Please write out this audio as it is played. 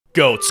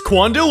Goats,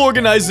 Quandil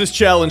organized this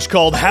challenge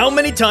called How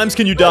Many Times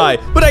Can You Die?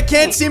 But I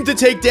can't seem to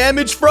take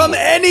damage from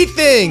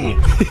anything!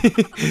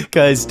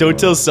 Guys, don't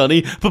tell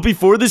Sunny, but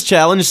before this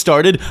challenge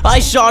started, I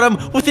shot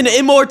him with an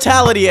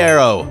immortality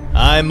arrow!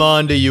 I'm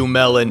on to you,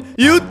 Melon.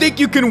 You think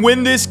you can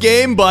win this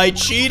game by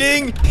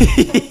cheating?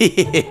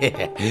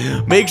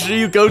 Make sure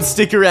you goats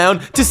stick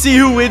around to see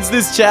who wins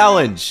this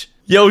challenge!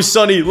 Yo,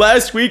 Sunny,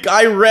 last week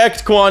I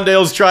wrecked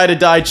Quandale's Try to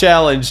Die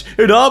challenge,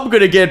 and I'm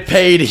gonna get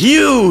paid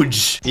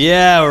huge!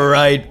 Yeah,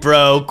 right,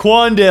 bro.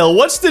 Quandale,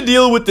 what's the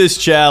deal with this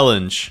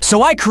challenge?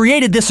 So I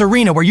created this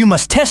arena where you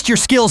must test your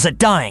skills at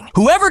dying.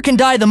 Whoever can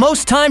die the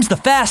most times the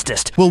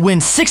fastest will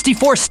win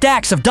 64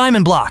 stacks of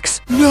diamond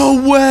blocks.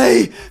 No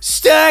way!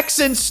 Stacks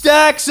and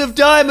stacks of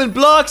diamond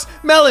blocks?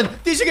 Melon,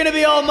 these are gonna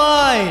be all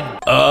mine!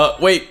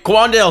 Wait,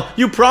 Quandale,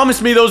 you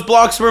promised me those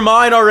blocks were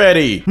mine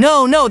already!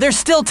 No, there's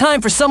still time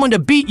for someone to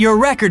beat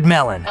your record,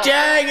 Melon.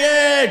 Dang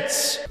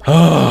it!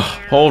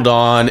 Hold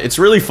on. It's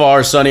really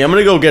far, Sunny. I'm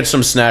gonna go get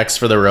some snacks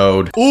for the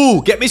road.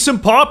 Ooh, get me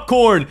some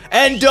popcorn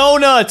and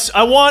donuts.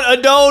 I want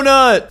a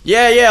donut.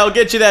 Yeah, I'll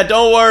get you that.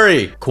 Don't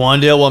worry.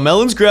 Quandale, while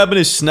Melon's grabbing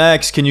his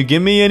snacks, can you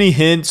give me any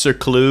hints or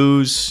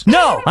clues?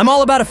 No, I'm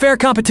all about a fair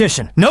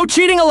competition. No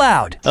cheating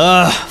allowed.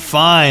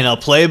 Fine. I'll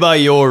play by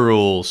your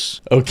rules.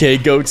 Okay,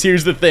 goats,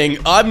 here's the thing.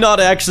 I'm not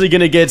actually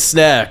gonna get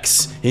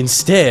snacks.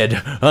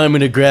 Instead, I'm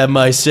gonna grab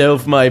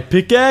myself my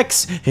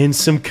pickaxe and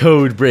some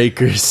code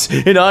breakers,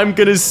 and I'm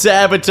gonna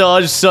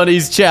sabotage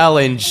Sunny's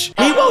challenge.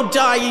 He won't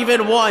die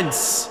even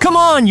once. Come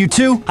on, you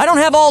two. I don't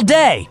have all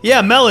day.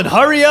 Yeah, Melon,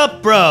 hurry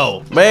up,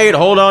 bro. Wait,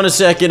 hold on a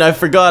second. I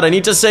forgot. I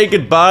need to say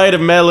goodbye to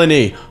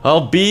Melanie.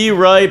 I'll be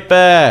right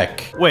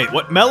back. Wait,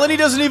 what? Melanie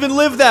doesn't even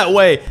live that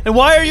way. And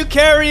why are you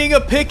carrying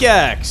a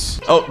pickaxe?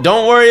 Oh,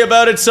 don't worry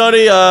about it,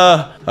 Sunny.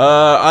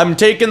 I'm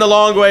taking the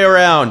long way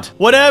around.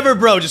 Whatever,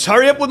 bro. Just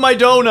hurry up with my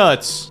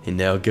donuts. And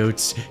now,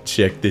 goats,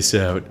 check this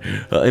out.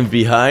 I'm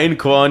behind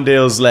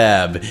Quandale's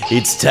lab.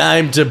 It's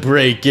time to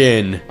break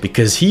in,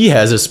 because he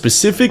has a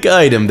specific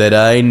item that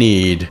I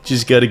need.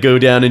 Just gotta go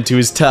down into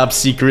his top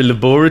secret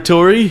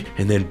laboratory,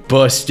 and then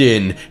bust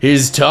in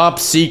his top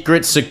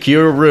secret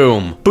secure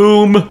room.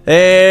 Boom.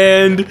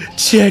 And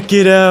check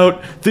it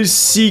out. The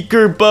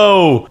seeker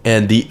bow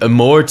and the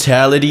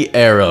immortality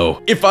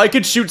arrow. If I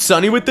could shoot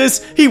Sunny with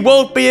this, he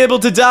won't be able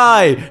to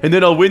die, and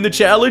then I'll win the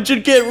challenge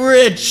and get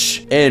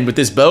rich. And with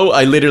this bow,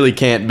 I literally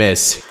can't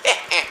miss.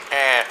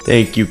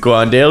 Thank you,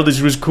 Quandale.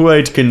 This was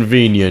quite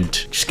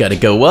convenient. Just gotta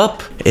go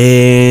up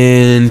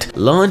and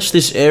launch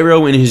this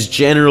arrow in his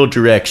general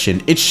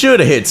direction. It should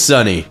have hit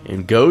Sunny.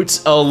 And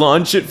goats, I'll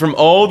launch it from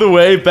all the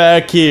way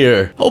back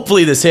here.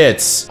 Hopefully this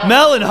hits.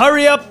 Melon,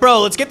 hurry up,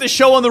 bro. Let's get the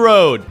show on the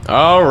road.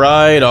 All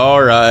right.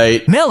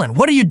 Melon,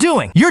 what are you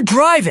doing? You're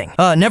driving.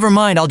 Never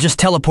mind. I'll just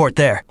teleport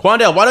there.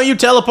 Quandale, why don't you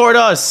teleport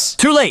us?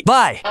 Too late.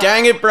 Bye.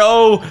 Dang it,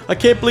 bro. I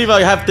can't believe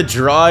I have to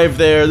drive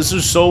there. This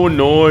is so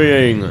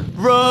annoying.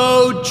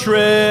 Road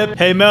trip.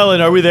 Hey,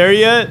 Melon, are we there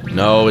yet?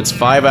 No, it's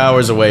 5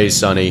 hours away,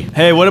 Sunny.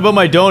 Hey, what about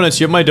my donuts?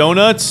 You have my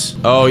donuts?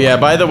 Oh, yeah,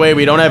 by the way,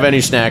 we don't have any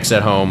snacks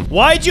at home.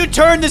 Why'd you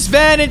turn this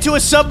van into a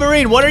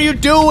submarine? What are you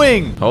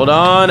doing? Hold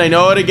on, I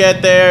know how to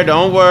get there.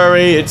 Don't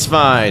worry, it's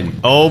fine.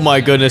 Oh my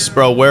goodness,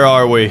 bro, where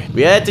are we?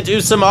 We had to do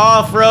some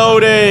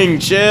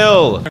off-roading.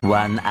 Chill.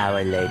 1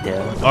 hour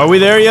later. Are we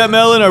there yet,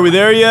 Melon? Are we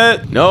there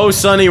yet? No,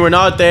 Sunny, we're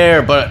not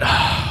there, but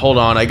hold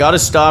on. I gotta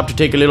stop to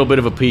take a little bit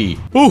of a pee.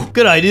 Ooh,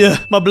 good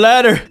idea. My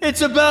bladder. It's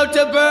about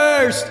to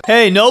burst.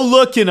 Hey, no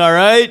looking, all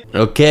right?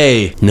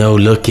 Okay, no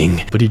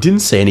looking. But he didn't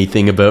say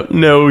anything about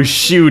no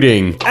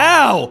shooting.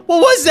 Ow! What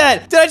was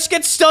that? Did I just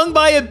get stung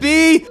by a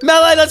bee?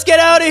 Melon, let's get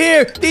out of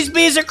here. These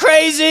bees are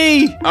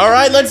crazy. All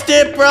right, let's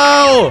dip,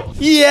 bro.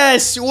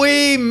 Yes,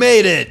 we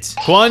made it.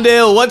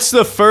 Quandale, what's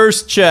the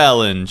first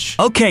challenge?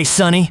 Okay,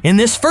 Sunny. In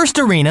this first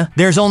arena,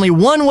 there's only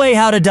one way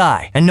how to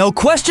die, and no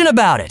question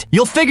about it.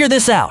 You'll figure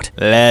this out.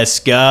 Let's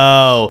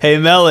go. Hey,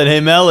 Melon,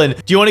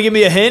 do you want to give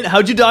me a hint?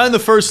 How'd you die on the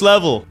first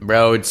level?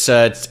 Bro,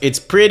 it's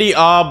pretty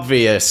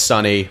obvious,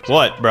 Sunny.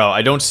 What, bro?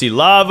 I don't see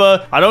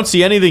lava. I don't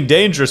see anything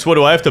dangerous. What,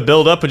 do I have to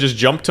build up and just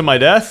jump to my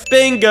death?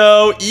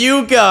 Bingo,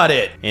 you got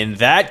it. In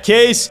that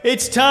case,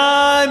 it's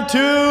time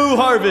to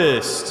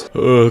harvest.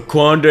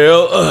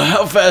 Quandale,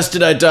 how fast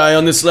did I die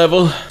on this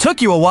level?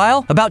 Took you a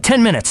while, about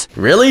 10 minutes.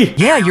 Really?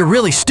 Yeah, you're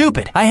really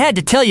stupid. I had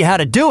to tell you how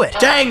to do it.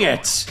 Dang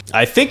it.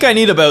 I think I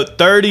need about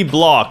 30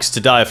 blocks to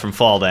die from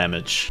fall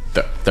damage.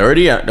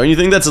 30? Don't you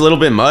think that's a little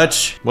bit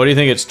much? What do you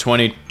think? It's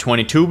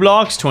 22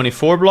 blocks?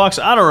 24 blocks?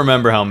 I don't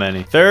remember how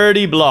many.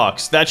 30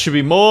 blocks. That should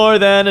be more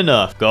than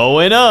enough.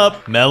 Going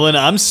up. Melon,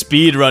 I'm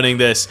speedrunning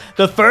this.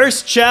 The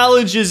first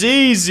challenge is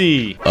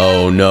easy.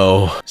 Oh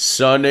no.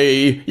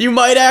 Sunny, you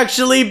might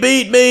actually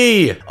beat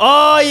me.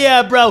 Oh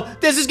yeah, bro.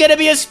 This is gonna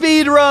be a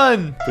speed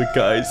run. But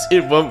guys,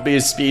 it won't be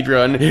a speed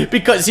run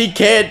because he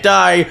can't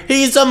die.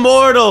 He's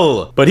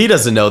immortal. But he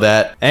doesn't know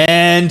that.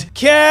 And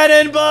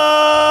cannonball!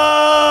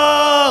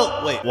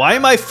 Wait, why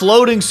am I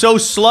floating so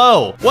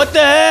slow? What the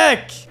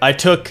heck? I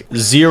took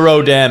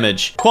 0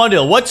 damage.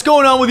 Quandale, what's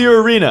going on with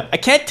your arena? I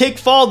can't take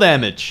fall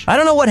damage. I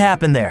don't know what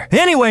happened there.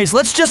 Anyways,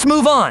 let's just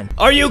move on.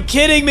 Are you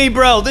kidding me,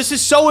 bro? This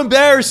is so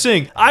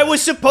embarrassing. I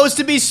was supposed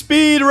to be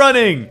speed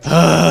running.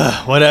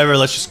 Whatever,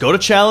 let's just go to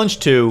challenge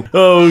 2.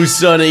 Oh,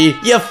 Sonny,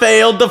 you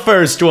failed the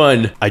first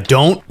one. I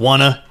don't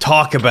wanna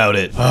talk about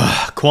it.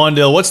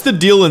 Quandale, what's the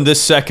deal in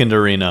this second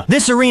arena?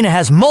 This arena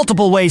has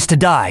multiple ways to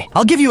die.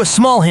 I'll give you a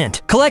small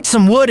hint. Collect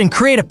some wood and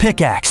create a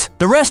pickaxe.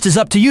 The rest is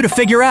up to you to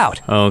figure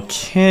out.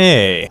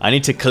 Okay. I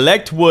need to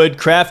collect wood,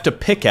 craft a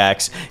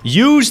pickaxe,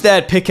 use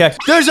that pickaxe.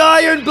 There's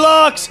iron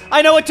blocks!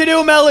 I know what to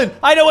do, Melon!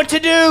 I know what to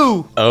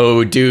do!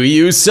 Oh, do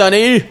you,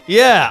 Sonny?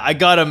 Yeah, I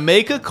gotta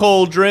make a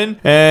cauldron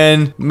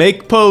and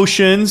make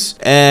potions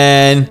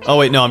and... Oh,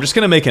 wait, no, I'm just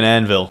gonna make an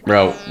anvil.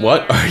 Bro,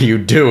 what are you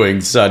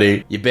doing,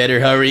 Sonny? You better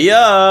hurry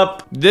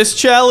up. This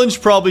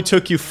challenge probably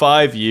took you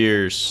 5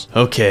 years.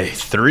 Okay,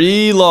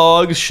 3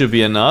 logs should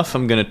be enough.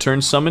 I'm gonna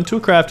turn some into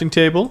a crafting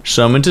table,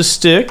 some into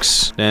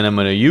sticks, then I'm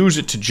gonna use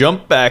it to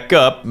jump back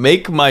up,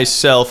 make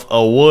myself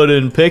a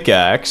wooden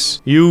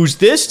pickaxe, use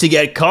this to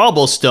get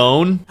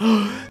cobblestone.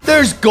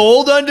 There's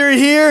gold under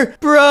here?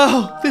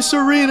 Bro, this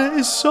arena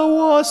is so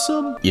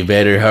awesome. You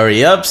better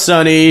hurry up,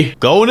 Sonny.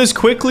 Going as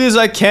quickly as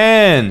I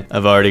can.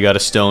 I've already got a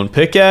stone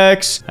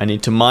pickaxe. I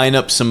need to mine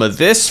up some of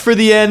this for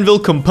the anvil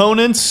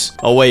components.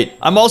 Oh, wait.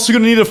 I'm also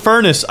gonna need a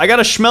furnace. I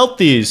gotta smelt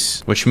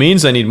these, which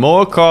means I need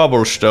more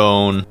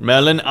cobblestone.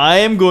 Melon, I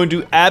am going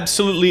to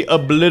absolutely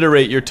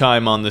obliterate your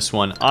time on this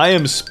one. I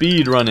am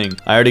speed running.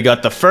 I already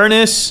got the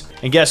furnace.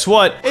 And guess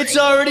what? It's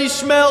already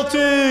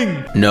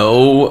smelting!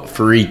 No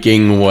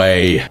freaking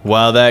way.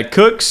 While that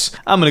cooks,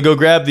 I'm gonna go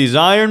grab these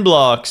iron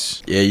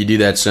blocks. Yeah, you do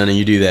that, Sonny.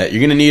 You do that.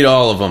 You're gonna need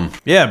all of them.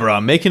 Yeah, bro.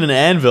 I'm making an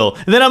anvil.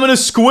 And then I'm gonna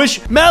squish...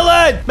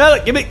 Melon!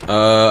 Melon, give me...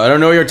 I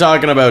don't know what you're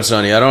talking about,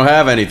 Sonny. I don't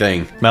have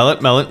anything.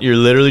 Melon, you're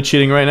literally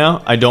cheating right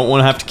now. I don't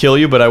want to have to kill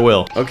you, but I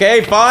will.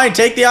 Okay, fine.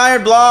 Take the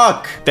iron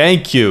block.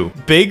 Thank you.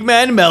 Big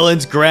Man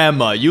Melon's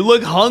grandma. You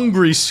look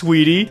hungry,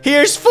 sweetie.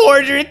 Here's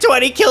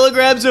 420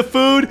 kilograms of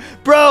food.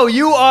 Bro,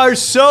 you are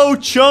so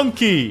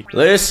chunky.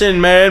 Listen,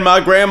 man,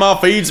 my grandma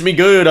feeds me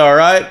good, all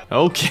right?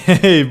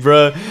 Okay,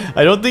 bro.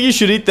 I don't think you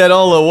should eat that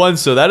all at once,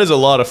 so that is a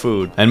lot of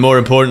food. And more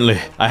importantly,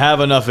 I have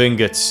enough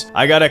ingots.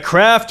 I gotta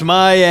craft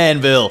my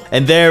anvil,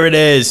 and there it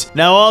is.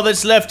 Now all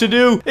that's left to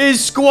do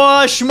is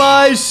squash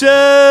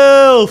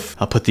myself.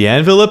 I'll put the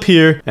anvil up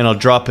here, and I'll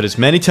drop it as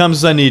many times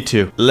as I need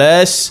to.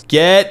 Let's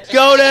get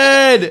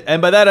goated!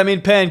 And by that, I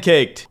mean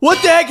pancaked.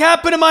 What the heck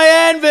happened to my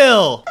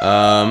anvil?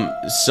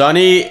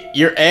 Sonny,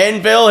 your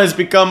anvil has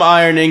become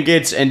iron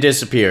ingots and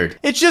disappeared.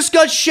 It just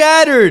got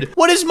shattered.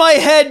 What is my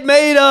head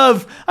made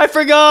of? I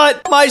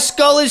forgot. My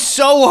skull is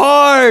so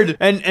hard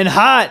and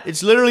hot.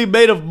 It's literally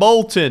made of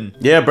molten.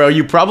 Yeah, bro,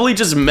 you probably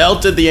just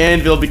melted the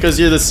anvil because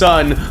you're the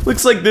sun.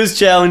 Looks like this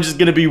challenge is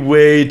gonna be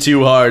way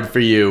too hard for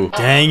you.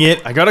 Dang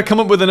it. I gotta come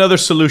up with another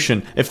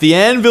solution. If the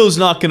anvil's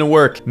not gonna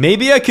work,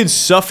 maybe I could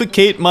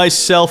suffocate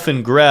myself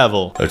in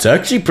gravel. That's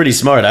actually pretty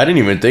smart. I didn't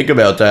even think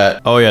about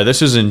that. Oh yeah,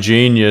 this is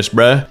ingenious,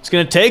 bruh. It's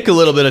gonna take a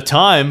little bit of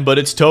time, but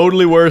it's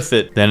totally worth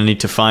it. Then I need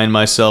to find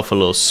myself a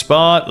little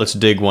spot. Let's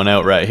dig one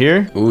out right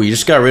here. Ooh, you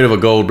just got rid of a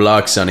gold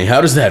block, Sonny.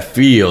 How does that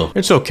feel?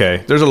 It's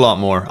okay. There's a lot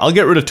more. I'll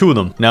get rid of 2 of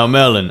them. Now,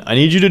 Melon, I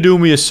need you to do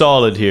me a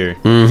solid here.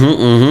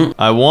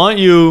 I want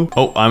you...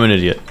 Oh, I'm an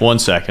idiot. 1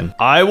 second.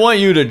 I want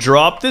you to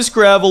drop this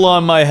gravel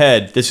on my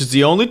head. This is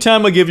the only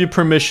time I give you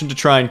permission to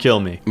try and kill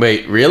me.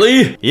 Wait,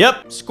 really?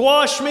 Yep.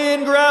 Squash me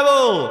in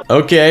gravel.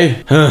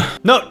 Okay.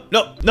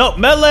 No,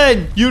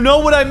 Melon. You know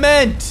what I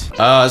meant.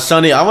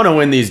 Sonny, I want to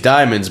win these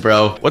diamonds,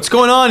 bro. What's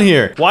going on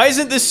here? Why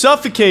isn't this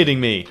suffocating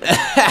me?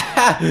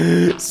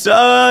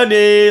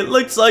 Sonny,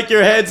 looks like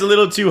your head's a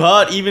little too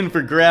hot even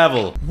for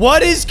gravel.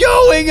 What is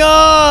going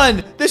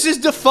on? This is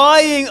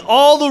defying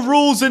all the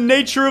rules and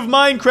nature of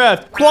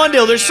Minecraft.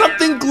 Quandale, there's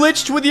something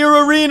glitched with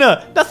your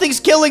arena. Nothing's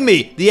killing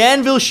me. The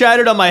anvil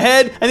shattered on my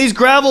head, and these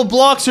gravel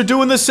blocks are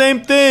doing the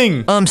same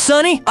thing.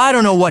 Sonny, I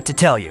don't know what to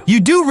tell you. You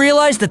do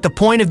realize that the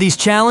point of these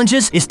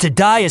challenges is to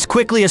die as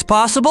quickly as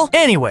possible?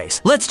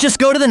 Anyways, let's just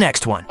go to the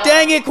next one.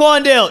 Dang it,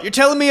 Quandale. You're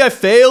telling me I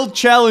failed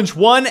challenge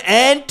 1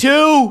 and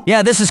 2?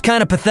 Yeah, this is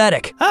kind of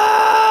pathetic.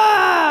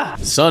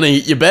 Sonny,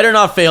 you better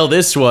not fail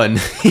this one.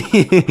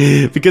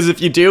 Because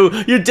if you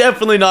do, you're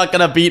definitely not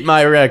gonna beat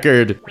my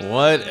record.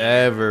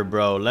 Whatever,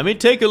 bro. Let me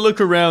take a look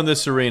around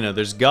this arena.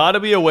 There's gotta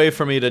be a way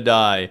for me to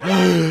die.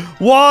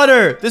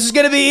 Water! This is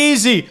gonna be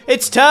easy.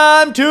 It's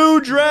time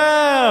to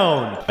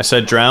drown. I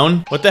said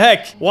drown? What the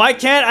heck? Why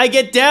can't I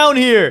get down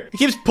here? It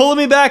keeps pulling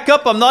me back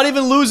up. I'm not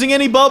even losing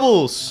any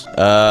bubbles.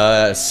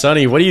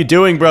 Sonny, what are you doing?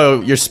 doing, bro?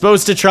 You're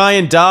supposed to try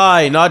and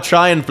die, not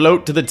try and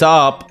float to the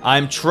top.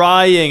 I'm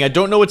trying. I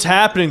don't know what's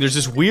happening. There's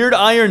this weird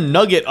iron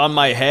nugget on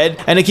my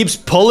head, and it keeps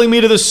pulling me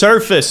to the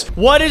surface.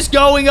 What is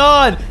going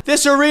on?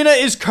 This arena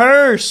is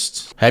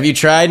cursed. Have you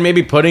tried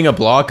maybe putting a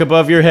block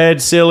above your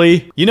head,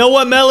 silly? You know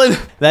what, Melon?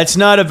 That's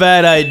not a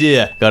bad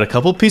idea. Got a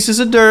couple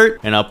pieces of dirt,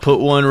 and I'll put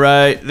one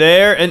right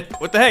there. And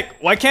what the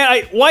heck? Why can't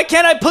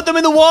I put them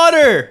in the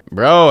water?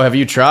 Bro, have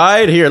you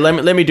tried? Here,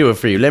 let me do it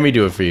for you. Let me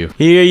do it for you.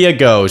 Here you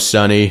go,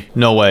 Sonny.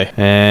 No way.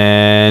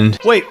 And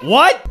wait,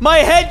 what? My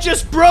head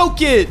just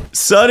broke it.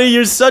 Sonny,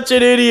 you're such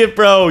an idiot,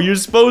 bro. You're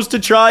supposed to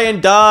try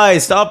and die.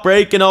 Stop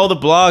breaking all the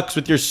blocks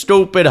with your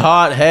stupid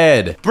hot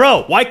head.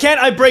 Bro, why can't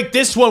I break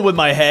this one with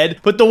my head,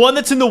 but the one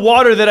that's in the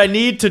water that I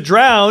need to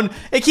drown,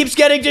 it keeps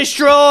getting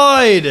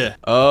destroyed?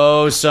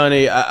 Oh,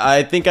 Sonny,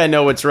 I think I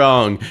know what's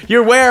wrong.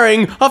 You're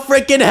wearing a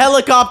freaking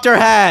helicopter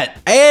hat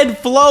and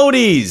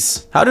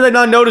floaties. How did I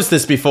not notice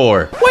this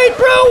before? Wait,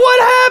 bro,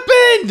 what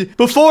happened?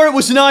 Before it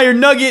was an iron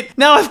nugget,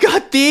 now I've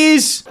got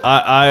these.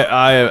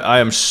 I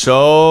am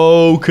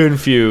so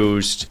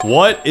confused.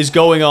 What is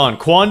going on?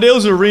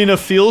 Quandale's arena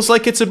feels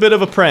like it's a bit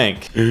of a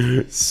prank.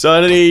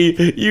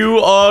 Sonny, you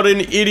are an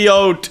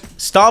idiot.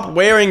 Stop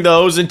wearing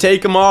those and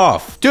take them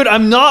off. Dude,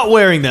 I'm not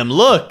wearing them.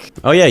 Look.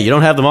 Oh yeah, you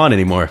don't have them on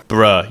anymore.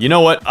 Bruh, you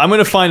know what? I'm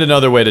gonna find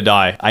another way to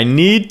die. I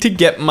need to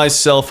get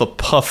myself a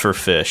puffer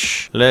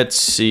fish. Let's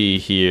see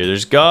here.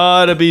 There's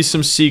gotta be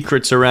some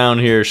secrets around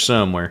here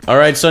somewhere. All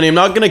right, Sonny, I'm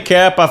not gonna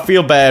cap. I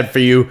feel bad for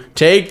you.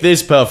 Take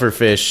this puffer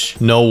fish.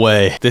 No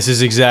way. This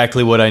is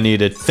exactly what I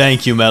needed.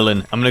 Thank you,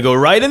 Melon. I'm gonna go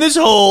right in this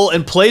hole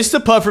and place the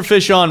puffer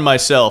fish on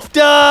myself.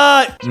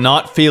 Duh!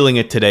 Not feeling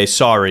it today.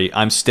 Sorry.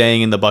 I'm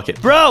staying in the bucket.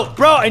 Bro,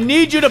 I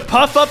need you to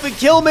puff up and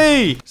kill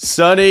me.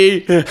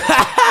 Sonny,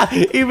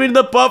 even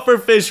the puffer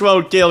fish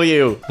won't kill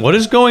you. What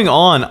is going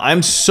on?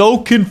 I'm so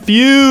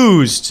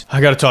confused.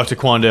 I gotta talk to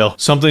Quandale.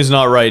 Something's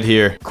not right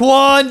here.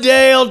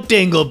 Quandale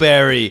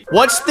Dingleberry.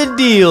 What's the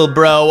deal,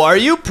 bro? Are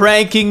you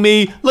pranking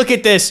me? Look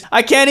at this.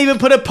 I can't even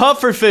put a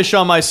puffer fish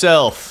on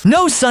myself.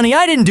 No, Sonny,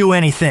 I didn't do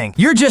anything.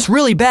 You're just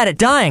really bad at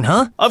dying,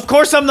 huh? Of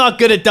course I'm not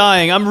good at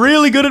dying. I'm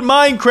really good at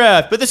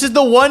Minecraft, but this is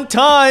the one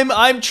time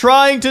I'm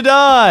trying to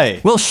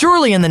die. Well,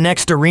 surely in the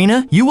next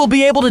arena, you will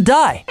be able to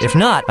die. If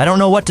not, I don't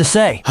know what to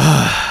say.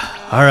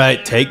 All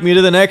right, take me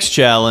to the next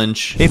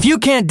challenge. If you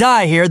can't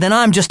die here, then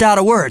I'm just out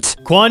of words.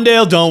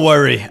 Quandale, don't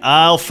worry.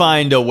 I'll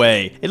find a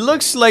way. It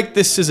looks like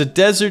this is a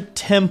desert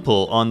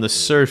temple on the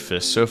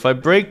surface, so if I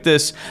break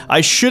this,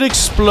 I should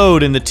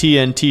explode in the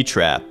TNT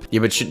trap. Yeah,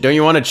 but don't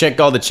you want to check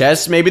all the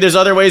chests? Maybe there's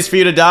other ways for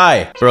you to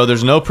die. Bro,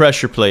 there's no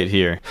pressure plate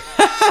here.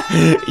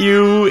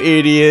 You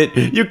idiot.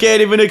 You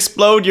can't even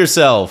explode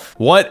yourself.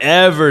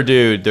 Whatever,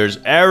 dude. There's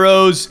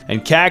arrows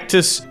and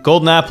cactus.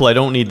 Golden apple, I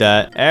don't need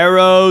that.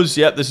 Arrows.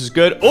 Yep, this is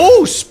good.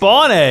 Oh,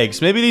 spawn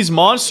eggs. Maybe these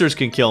monsters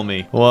can kill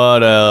me.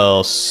 What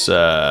else?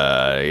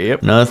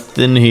 Yep.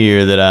 Nothing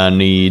here that I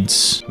need.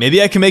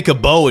 Maybe I can make a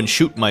bow and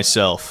shoot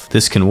myself.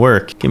 This can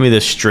work. Give me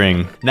this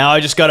string. Now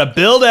I just gotta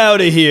build out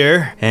of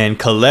here and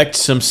collect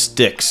some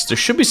sticks. There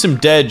should be some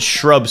dead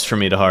shrubs for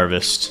me to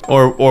harvest.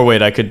 Or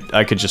wait, I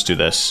could just do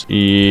this.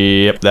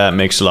 Yep, that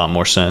makes a lot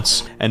more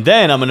sense. And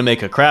then I'm gonna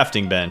make a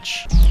crafting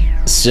bench.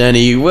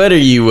 Sonny, what are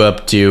you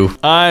up to?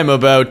 I'm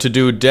about to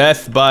do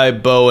death by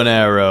bow and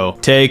arrow.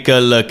 Take a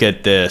look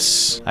at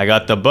this. I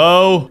got the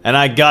bow and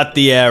I got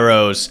the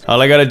arrows.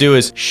 All I gotta do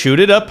is shoot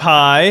it up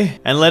high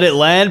and let it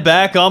land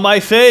back on my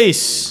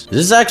face.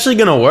 Is this actually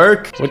gonna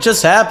work? What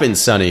just happened,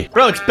 Sonny?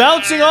 Bro, it's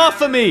bouncing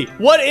off of me.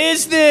 What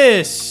is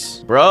this?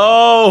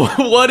 Bro,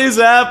 what is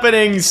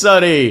happening,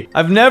 Sonny?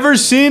 I've never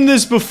seen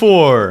this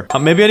before.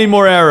 Maybe I need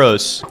more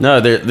arrows. No,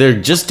 they're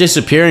just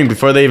disappearing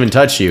before they even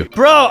touch you.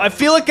 Bro, I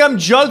feel like I'm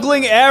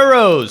juggling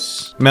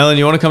arrows. Melon,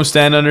 you want to come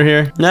stand under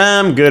here? Nah,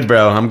 I'm good,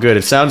 bro. I'm good.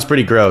 It sounds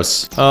pretty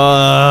gross.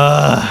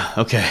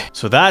 Okay.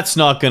 So that's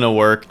not gonna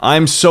work.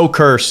 I'm so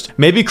cursed.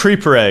 Maybe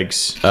creeper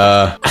eggs.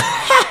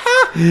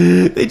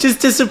 They just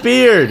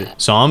disappeared.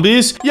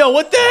 Zombies? Yo,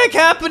 what the heck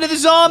happened to the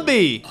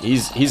zombie?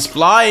 He's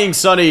flying,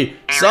 Sonny.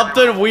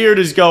 Something weird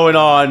is going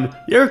on.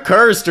 You're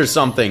cursed or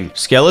something.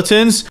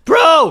 Skeletons?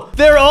 Bro,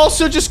 they're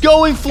also just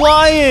going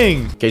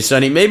flying. Okay,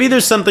 Sonny, maybe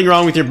there's something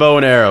wrong with your bow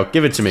and arrow.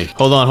 Give it to me.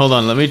 Hold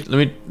on. Let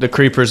me, the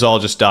creepers all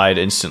just died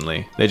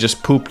instantly. They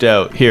just pooped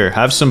out. Here,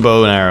 have some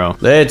bow and arrow.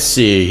 Let's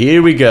see.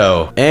 Here we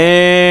go.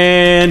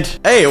 And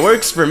hey, it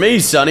works for me,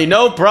 Sonny.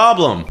 No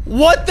problem.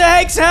 What the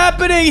heck's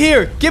happening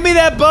here? Give me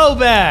that bow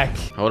back.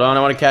 Hold on,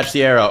 I want to catch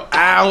the arrow.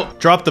 Ow!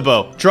 Drop the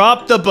bow.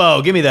 Drop the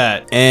bow. Give me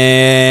that.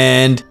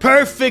 And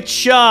perfect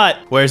shot.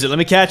 Where is it? Let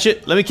me catch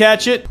it. Let me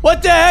catch it.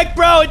 What the heck,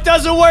 bro? It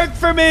doesn't work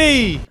for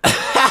me.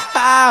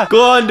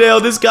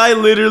 Quandale, this guy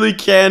literally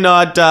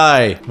cannot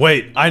die.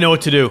 Wait, I know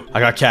what to do. I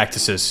got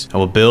cactuses. I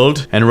will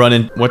build and run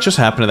in. What just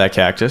happened to that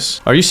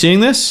cactus? Are you seeing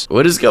this?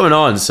 What is going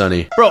on,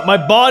 Sonny? Bro, my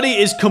body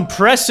is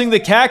compressing the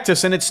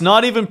cactus and it's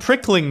not even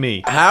prickling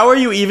me. How are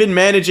you even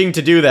managing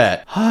to do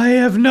that? I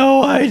have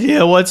no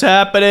idea what's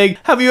happening.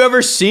 Have you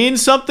ever seen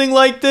something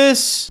like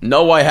this?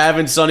 No, I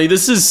haven't, Sonny.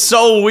 This is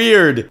so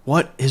weird.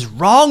 What is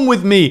wrong with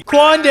with me?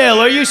 Quandale,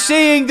 are you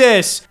seeing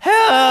this?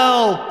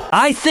 Help!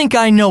 I think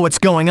I know what's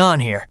going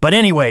on here. But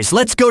anyways,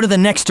 let's go to the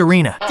next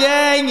arena.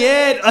 Dang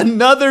it,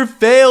 another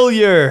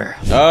failure.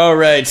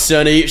 Alright,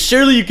 Sonny,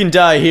 surely you can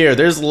die here.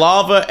 There's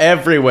lava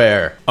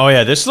everywhere. Oh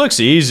yeah, this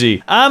looks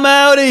easy. I'm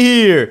out of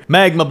here.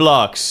 Magma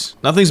blocks.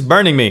 Nothing's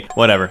burning me.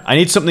 Whatever. I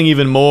need something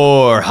even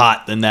more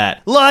hot than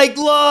that. Like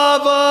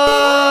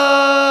lava!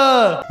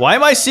 Why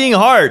am I seeing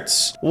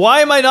hearts? Why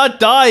am I not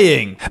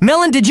dying?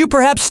 Melon, did you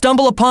perhaps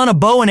stumble upon a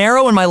bow and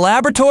arrow in my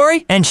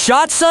laboratory and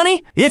shot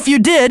Sonny? If you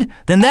did,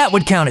 then that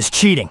would count as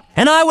cheating.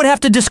 And I would have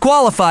to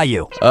disqualify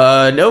you.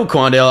 No,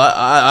 Quandale,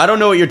 I don't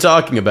know what you're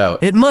talking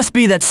about. It must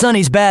be that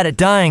Sonny's bad at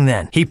dying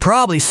then. He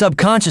probably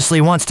subconsciously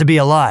wants to be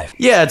alive.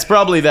 Yeah, it's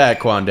probably that,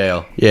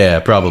 Quandale.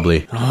 Yeah,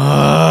 probably.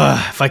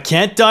 If I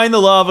can't die in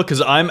the lava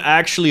because I'm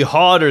actually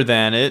hotter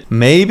than it,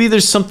 maybe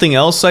there's something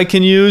else I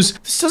can use?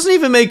 This doesn't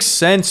even make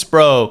sense,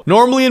 bro.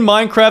 Normally in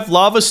Minecraft,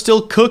 lava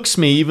still cooks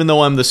me even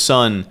though I'm the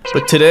sun.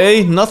 But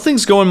today,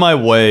 nothing's going my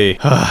way.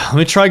 Let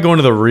me try going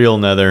to the real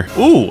nether.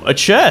 Ooh, a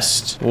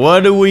chest.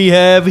 What do we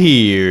have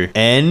here?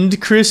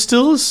 End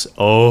crystals?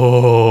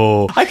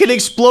 Oh, I can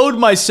explode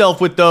myself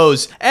with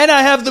those. And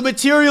I have the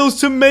materials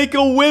to make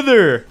a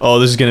wither. Oh,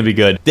 this is gonna be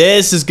good.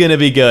 This is gonna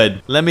be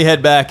good. Let me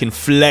head back and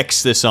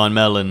flex this on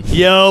Melon.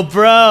 Yo,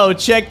 bro,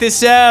 check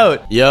this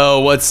out. Yo,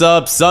 what's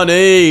up,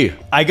 Sonny?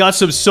 I got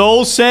some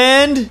soul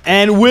sand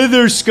and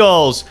wither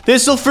skulls.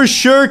 This'll for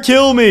sure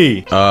kill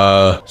me.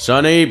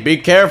 Sonny, be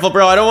careful,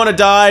 bro. I don't want to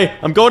die.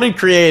 I'm going in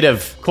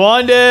creative.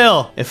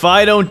 Quandale, if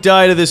I don't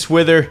die to this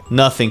wither,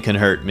 nothing can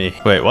hurt me.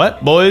 Wait,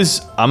 what?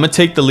 Boys, I'm gonna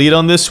take the lead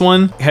on this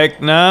one.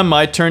 Heck nah,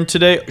 my turn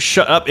today.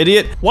 Shut up,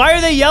 idiot. Why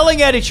are they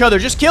yelling at each other?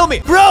 Just kill me.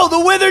 Bro, the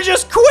wither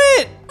just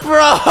quit.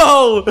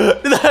 Bro,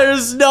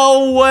 there's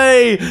no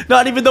way.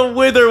 Not even the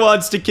wither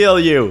wants to kill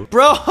you.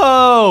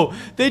 Bro,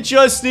 they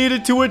just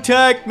needed to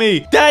attack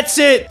me. That's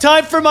it.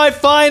 Time for my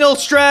final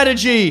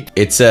strategy.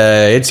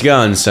 It's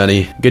gone,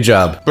 Sonny. Good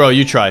job. Bro,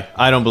 you try.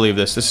 I don't believe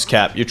this. This is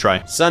cap. You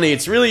try. Sonny,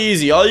 it's really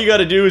easy. All you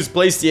gotta do is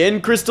place the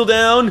end crystal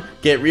down,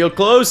 get real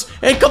close,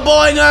 and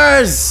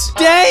kaboingers!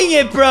 Dang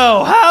it,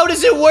 bro. How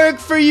does it work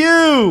for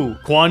you?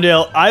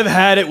 Quandale, I've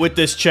had it with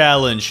this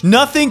challenge.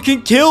 Nothing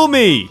can kill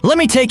me. Let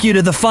me take you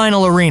to the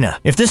final arena.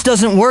 If this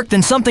doesn't work,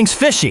 then something's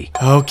fishy.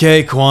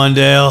 Okay,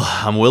 Quandale.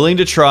 I'm willing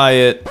to try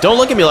it. Don't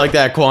look at me like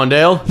that,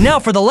 Quandale. Now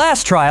for the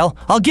last trial,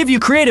 I'll give you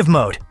creative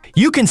mode.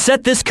 You can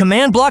set this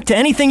command block to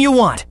anything you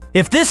want.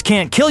 If this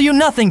can't kill you,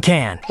 nothing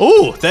can.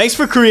 Ooh, thanks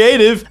for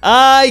creative.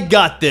 I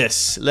got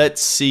this.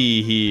 Let's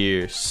see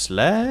here.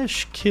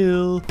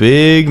 /kill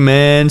big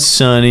man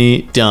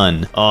Sonny.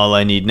 Done. All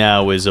I need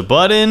now is a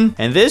button,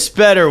 and this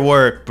better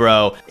work,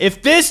 bro.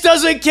 If this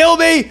doesn't kill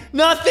me,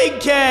 nothing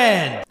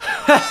can.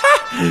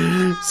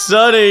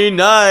 Sonny,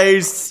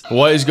 nice.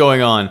 What is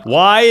going on?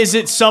 Why is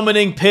it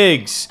summoning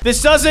pigs?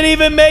 This doesn't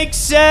even make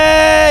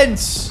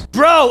sense.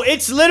 Bro,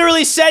 it's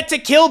literally set to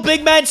kill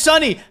Big Man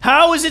Sonny.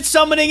 How is it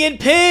summoning in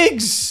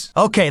pigs?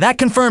 Okay, that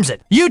confirms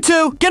it. You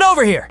two, get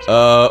over here.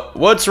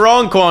 What's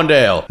wrong,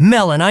 Quandale?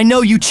 Melon, I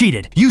know you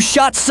cheated. You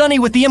shot Sonny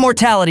with the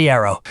immortality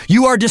arrow.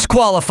 You are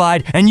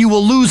disqualified, and you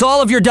will lose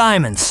all of your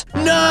diamonds.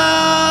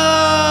 No!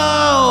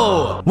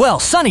 Well,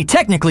 Sonny,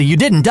 technically you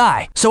didn't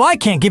die, so I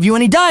can't give you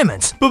any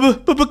diamonds.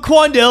 But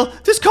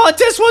Quandale, this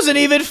contest wasn't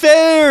even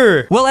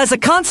fair. Well, as a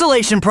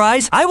consolation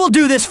prize, I will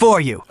do this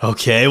for you.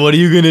 Okay, what are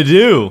you gonna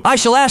do? I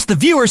shall ask the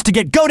viewers to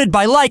get goated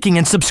by liking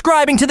and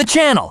subscribing to the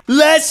channel.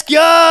 Let's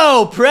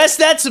go! Press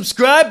that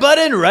subscribe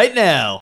button right now.